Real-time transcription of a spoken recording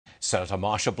Senator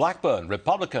Marsha Blackburn,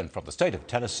 Republican from the state of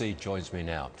Tennessee, joins me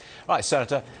now. All right,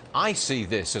 Senator, I see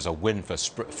this as a win for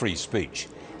free speech.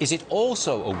 Is it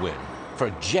also a win for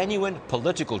a genuine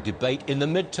political debate in the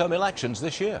midterm elections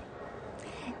this year?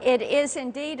 It is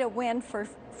indeed a win for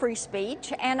free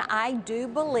speech, and I do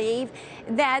believe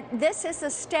that this is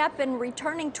a step in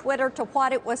returning Twitter to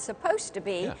what it was supposed to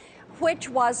be, which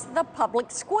was the public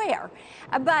square.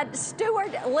 But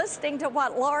Stuart, listening to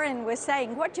what Lauren was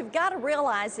saying, what you've got to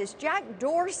realize is Jack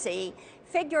Dorsey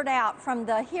figured out from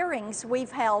the hearings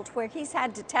we've held where he's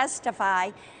had to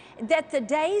testify that the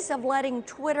days of letting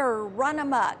Twitter run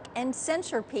amok and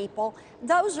censor people,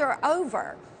 those are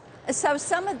over. So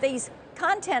some of these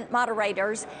content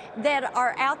moderators that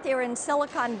are out there in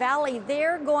Silicon Valley,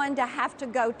 they're going to have to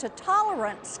go to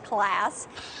tolerance class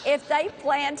if they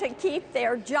plan to keep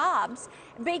their jobs,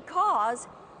 because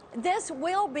this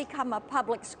will become a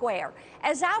public square.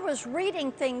 As I was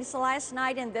reading things last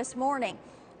night and this morning,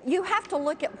 you have to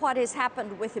look at what has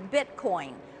happened with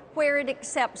Bitcoin, where it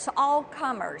accepts all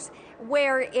comers,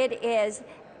 where it is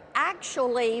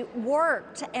actually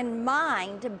worked and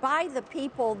mined by the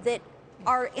people that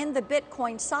are in the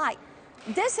Bitcoin site.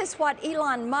 This is what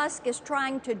Elon Musk is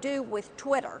trying to do with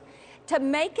Twitter, to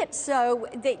make it so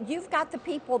that you've got the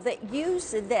people that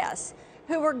use this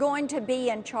who are going to be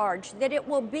in charge, that it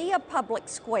will be a public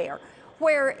square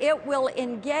where it will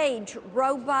engage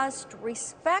robust,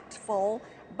 respectful,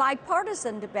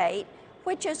 bipartisan debate,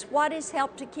 which is what has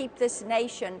helped to keep this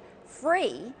nation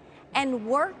free and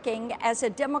working as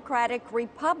a democratic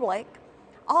republic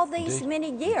all these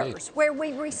many years, where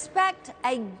we respect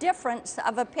a difference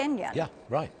of opinion. Yeah,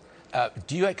 right.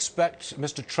 Do you expect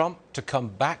Mr. Trump to come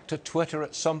back to Twitter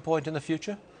at some point in the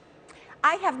future?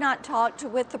 I have not talked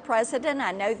with the president.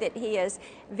 I know that he is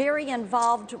very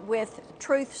involved with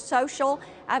Truth Social.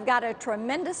 I've got a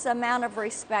tremendous amount of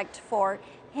respect for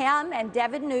him and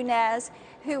Devin Nunes,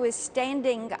 who is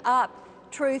standing up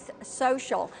Truth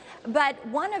Social. But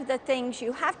one of the things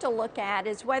you have to look at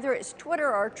is whether it's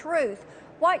Twitter or Truth,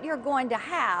 what you're going to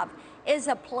have is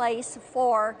a place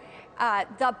for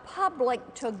the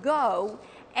public to go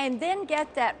and then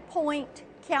get that point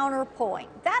counterpoint.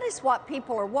 That is what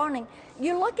people are wanting.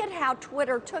 You look at how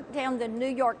Twitter took down the New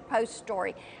York Post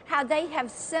story, how they have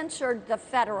censored the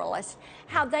Federalist,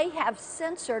 how they have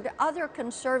censored other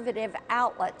conservative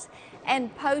outlets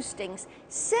and postings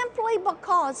simply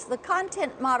because the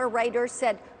content moderators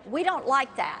said, we don't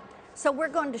like that, so we're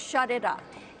going to shut it up.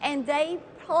 And they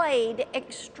played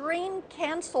extreme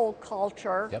cancel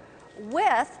culture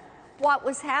with what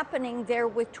was happening there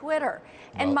with Twitter.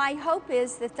 And my hope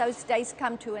is that those days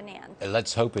come to an end.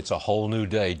 Let's hope it's a whole new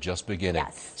day just beginning.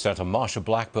 Yes. Senator Marsha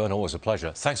Blackburn, always a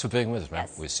pleasure. Thanks for being with us, man.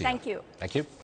 Yes. We'll see Thank you. Thank you.